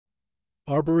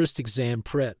Arborist Exam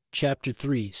Prep, Chapter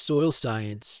 3, Soil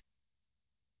Science.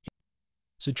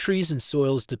 So trees and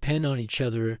soils depend on each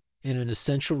other in an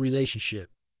essential relationship.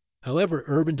 However,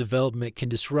 urban development can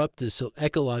disrupt this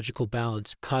ecological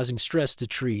balance, causing stress to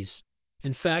trees.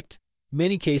 In fact,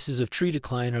 many cases of tree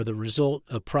decline are the result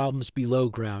of problems below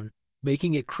ground,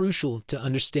 making it crucial to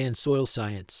understand soil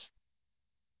science.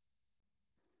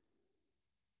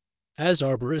 As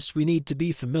arborists, we need to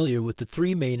be familiar with the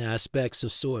three main aspects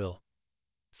of soil: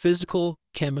 physical,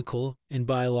 chemical, and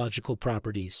biological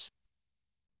properties.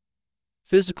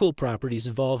 Physical properties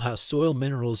involve how soil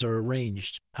minerals are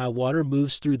arranged, how water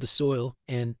moves through the soil,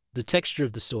 and the texture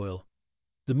of the soil.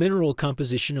 The mineral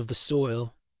composition of the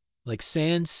soil, like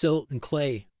sand, silt, and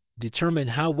clay, determine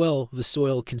how well the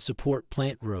soil can support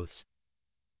plant growth.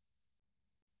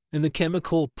 And the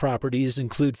chemical properties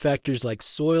include factors like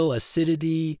soil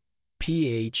acidity,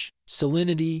 pH,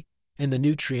 salinity, and the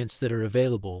nutrients that are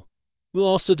available. We'll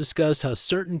also discuss how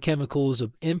certain chemicals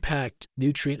impact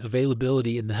nutrient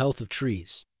availability and the health of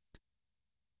trees.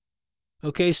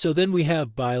 Okay, so then we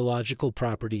have biological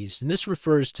properties, and this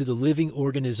refers to the living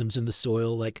organisms in the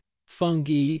soil like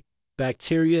fungi,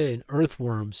 bacteria, and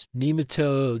earthworms,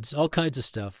 nematodes, all kinds of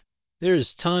stuff.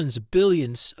 There's tons,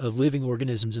 billions of living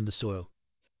organisms in the soil.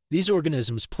 These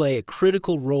organisms play a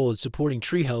critical role in supporting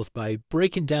tree health by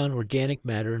breaking down organic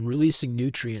matter and releasing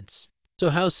nutrients. So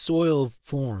how's soil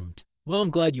formed? Well,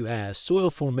 I'm glad you asked. Soil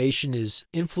formation is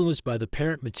influenced by the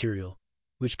parent material,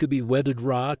 which could be weathered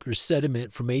rock or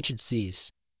sediment from ancient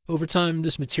seas. Over time,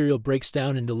 this material breaks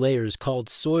down into layers called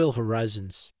soil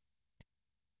horizons.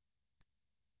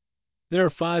 There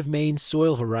are 5 main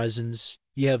soil horizons.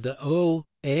 You have the O,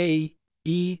 A,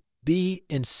 E, B,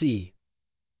 and C.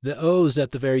 The O is at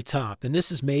the very top, and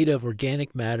this is made of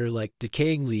organic matter like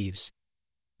decaying leaves.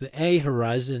 The A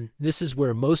horizon, this is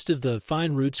where most of the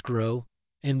fine roots grow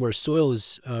and where soil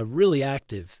is really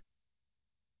active.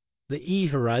 The E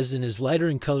horizon is lighter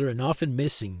in color and often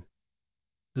missing.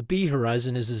 The B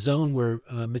horizon is a zone where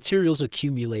materials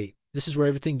accumulate. This is where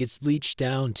everything gets leached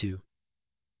down to.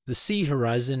 The C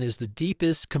horizon is the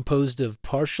deepest, composed of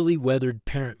partially weathered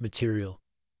parent material.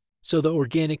 So the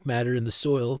organic matter in the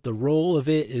soil, the role of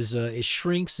it is it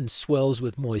shrinks and swells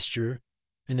with moisture,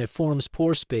 and it forms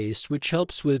pore space, which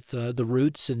helps with the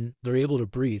roots, and they're able to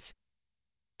breathe.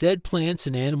 Dead plants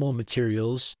and animal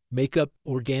materials make up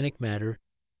organic matter.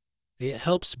 It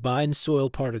helps bind soil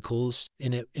particles,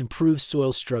 and it improves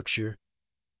soil structure,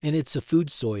 and it's a food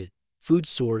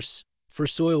source for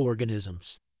soil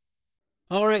organisms.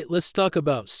 All right, let's talk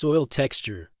about soil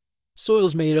texture. Soil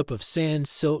is made up of sand,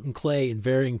 silt, and clay in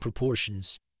varying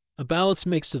proportions. A balanced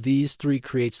mix of these 3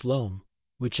 creates loam,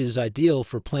 which is ideal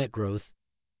for plant growth.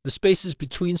 The spaces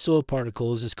between soil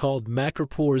particles is called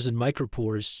macropores and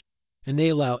micropores, and they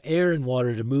allow air and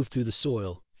water to move through the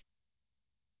soil.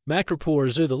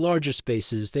 Macropores are the larger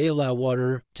spaces. They allow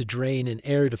water to drain and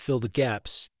air to fill the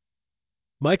gaps.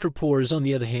 Micropores, on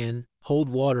the other hand, hold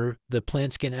water that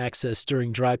plants can access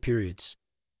during dry periods.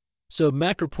 So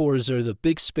macropores are the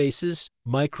big spaces,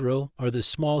 micro are the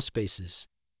small spaces.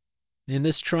 In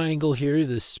this triangle here,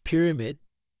 this pyramid,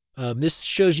 this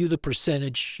shows you the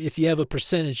percentage. If you have a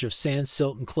percentage of sand,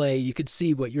 silt, and clay, you can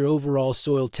see what your overall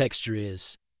soil texture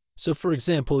is. So for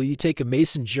example, you take a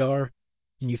mason jar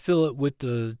and you fill it with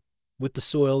the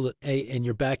soil in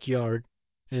your backyard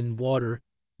and water.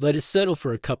 Let it settle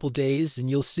for a couple days and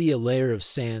you'll see a layer of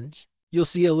sand. You'll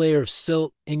see a layer of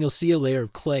silt, and you'll see a layer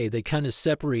of clay. They kind of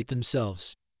separate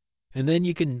themselves. And then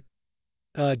you can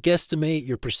guesstimate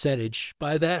your percentage.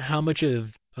 By that, how much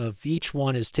of each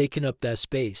one has taken up that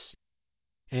space.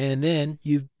 And then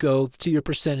you go to your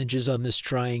percentages on this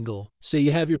triangle. So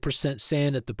you have your percent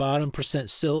sand at the bottom, percent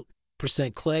silt,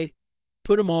 percent clay.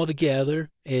 Put them all together,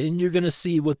 and you're going to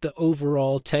see what the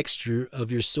overall texture of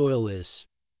your soil is.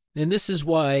 And this is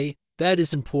why that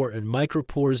is important,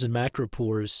 micropores and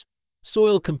macropores.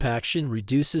 Soil compaction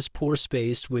reduces pore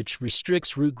space, which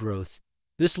restricts root growth.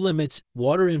 This limits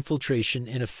water infiltration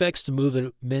and affects the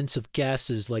movements of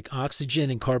gases like oxygen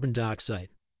and carbon dioxide.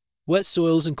 Wet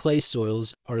soils and clay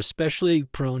soils are especially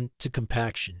prone to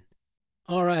compaction.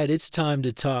 All right, it's time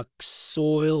to talk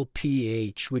soil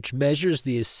pH, which measures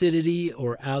the acidity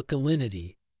or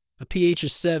alkalinity. A pH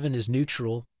of 7 is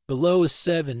neutral, below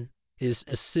 7 is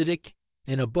acidic,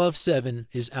 and above 7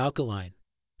 is alkaline.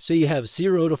 So you have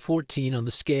 0 to 14 on the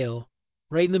scale.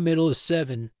 Right in the middle is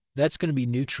 7. That's going to be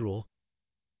neutral.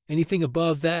 Anything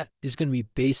above that is going to be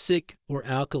basic or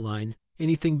alkaline.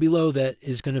 Anything below that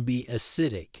is going to be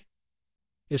acidic.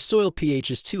 If soil pH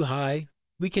is too high,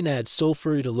 we can add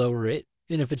sulfur to lower it.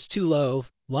 And if it's too low,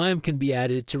 lime can be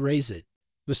added to raise it.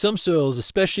 But some soils,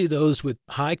 especially those with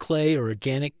high clay or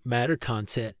organic matter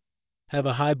content, have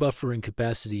a high buffering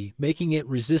capacity, making it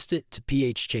resistant to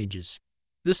pH changes.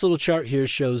 This little chart here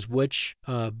shows which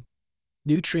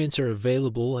nutrients are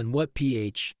available and what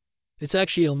pH. It's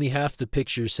actually only half the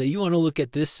picture, so you want to look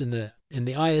at this in the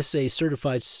ISA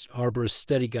Certified Arborist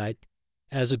Study Guide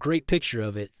as a great picture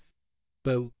of it.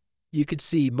 But you could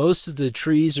see most of the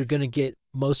trees are going to get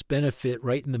most benefit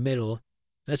right in the middle.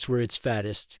 That's where it's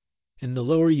fattest. And the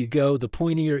lower you go, the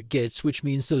pointier it gets, which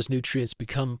means those nutrients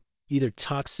become either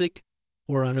toxic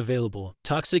or unavailable.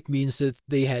 Toxic means that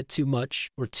they had too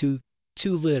much or too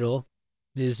little.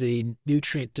 It is a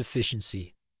nutrient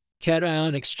deficiency.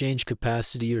 Cation exchange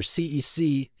capacity, or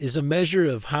CEC, is a measure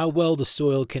of how well the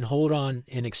soil can hold on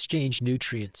and exchange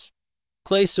nutrients.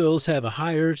 Clay soils have a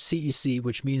higher CEC,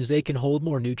 which means they can hold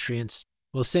more nutrients,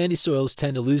 while sandy soils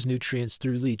tend to lose nutrients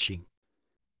through leaching.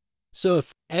 So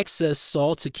if excess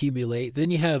salts accumulate,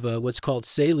 then you have what's called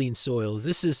saline soil.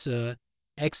 This is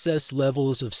excess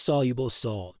levels of soluble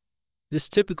salt. This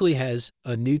typically has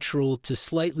a neutral to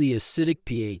slightly acidic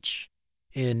pH,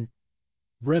 and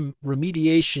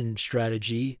remediation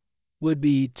strategy would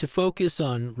be to focus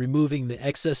on removing the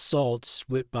excess salts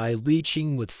by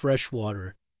leaching with fresh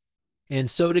water. And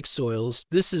sodic soils,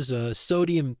 this is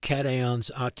sodium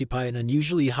cations occupy an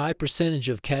unusually high percentage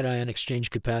of cation exchange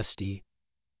capacity.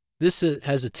 This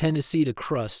has a tendency to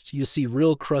crust. You'll see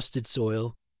real crusted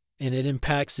soil, and it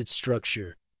impacts its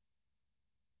structure.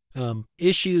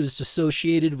 Issues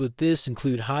associated with this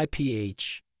include high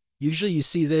pH. Usually you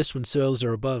see this when soils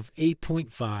are above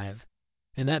 8.5,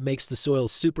 and that makes the soil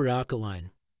super alkaline.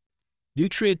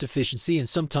 Nutrient deficiency and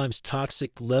sometimes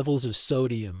toxic levels of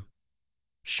sodium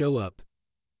show up.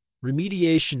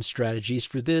 Remediation strategies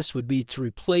for this would be to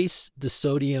replace the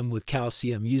sodium with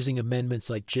calcium using amendments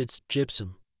like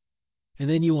gypsum. And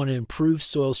then you want to improve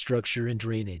soil structure and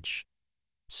drainage.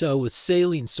 So with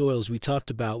saline soils we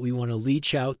talked about, we want to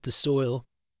leach out the soil.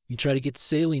 You try to get the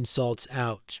saline salts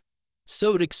out.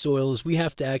 Sodic soils, we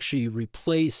have to actually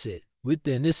replace it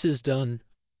and this is done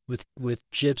with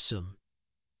gypsum.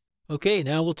 Okay,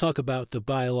 now we'll talk about the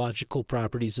biological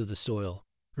properties of the soil.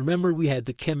 Remember, we had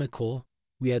the chemical,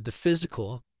 we had the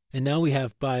physical, and now we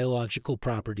have biological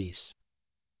properties.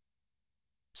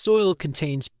 Soil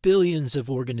contains billions of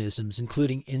organisms,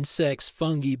 including insects,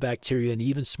 fungi, bacteria, and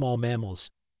even small mammals.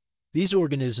 These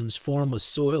organisms form a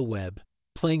soil web,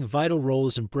 playing vital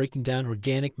roles in breaking down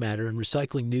organic matter and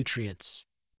recycling nutrients.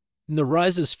 And the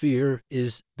rhizosphere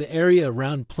is the area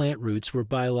around plant roots where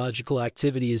biological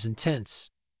activity is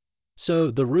intense.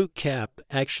 So the root cap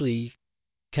actually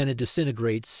kind of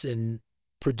disintegrates and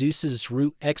produces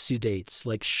root exudates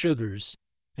like sugars,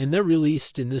 and they're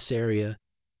released in this area,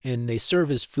 and they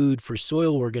serve as food for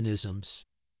soil organisms.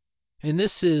 And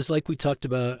this is, like we talked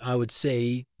about, I would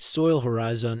say, soil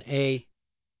horizon A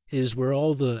is where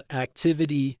all the active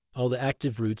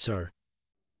roots are.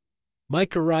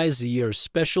 Mycorrhizae are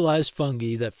specialized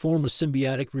fungi that form a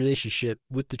symbiotic relationship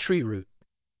with the tree root.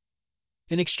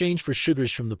 In exchange for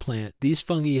sugars from the plant, these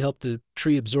fungi help the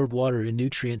tree absorb water and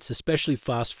nutrients, especially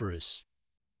phosphorus.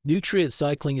 Nutrient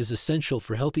cycling is essential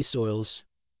for healthy soils.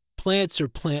 Plants or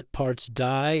plant parts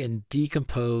die and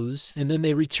decompose, and then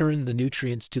they return the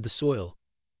nutrients to the soil.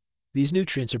 These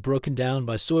nutrients are broken down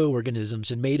by soil organisms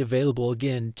and made available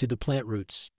again to the plant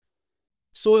roots.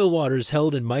 Soil water is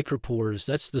held in micropores,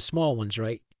 that's the small ones,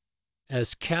 right,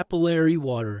 as capillary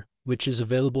water, which is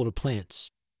available to plants.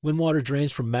 When water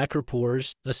drains from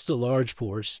macropores, that's the large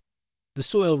pores, the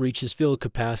soil reaches fill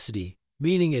capacity,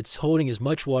 meaning it's holding as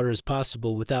much water as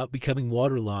possible without becoming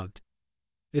waterlogged.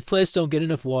 If plants don't get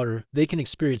enough water, they can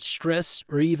experience stress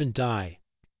or even die.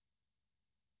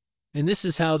 And this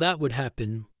is how that would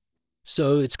happen.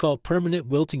 So it's called permanent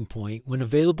wilting point. When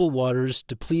available water is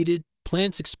depleted,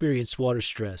 plants experience water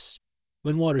stress.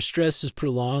 When water stress is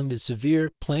prolonged and severe,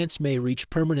 plants may reach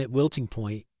permanent wilting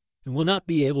point and will not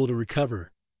be able to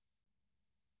recover.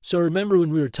 So remember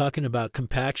when we were talking about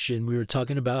compaction, we were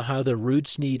talking about how the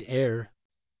roots need air.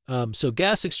 So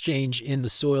gas exchange in the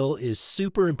soil is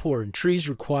super important. Trees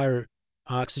require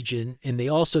oxygen, and they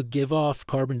also give off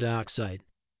carbon dioxide.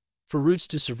 For roots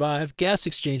to survive, gas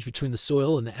exchange between the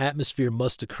soil and the atmosphere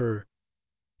must occur.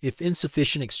 If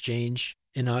insufficient exchange,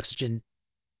 an oxygen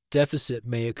deficit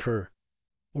may occur.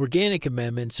 Organic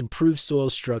amendments improve soil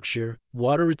structure,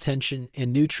 water retention,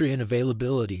 and nutrient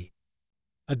availability.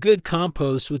 A good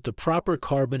compost with the proper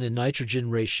carbon and nitrogen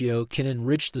ratio can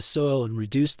enrich the soil and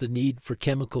reduce the need for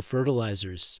chemical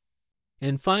fertilizers.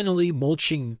 And finally,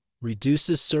 mulching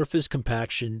reduces surface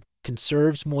compaction,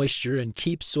 conserves moisture, and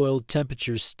keeps soil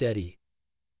temperatures steady.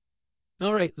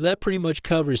 All right, that pretty much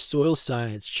covers Soil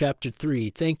Science, Chapter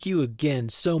 3. Thank you again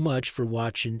so much for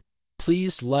watching.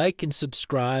 Please like and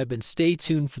subscribe and stay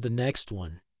tuned for the next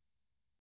one.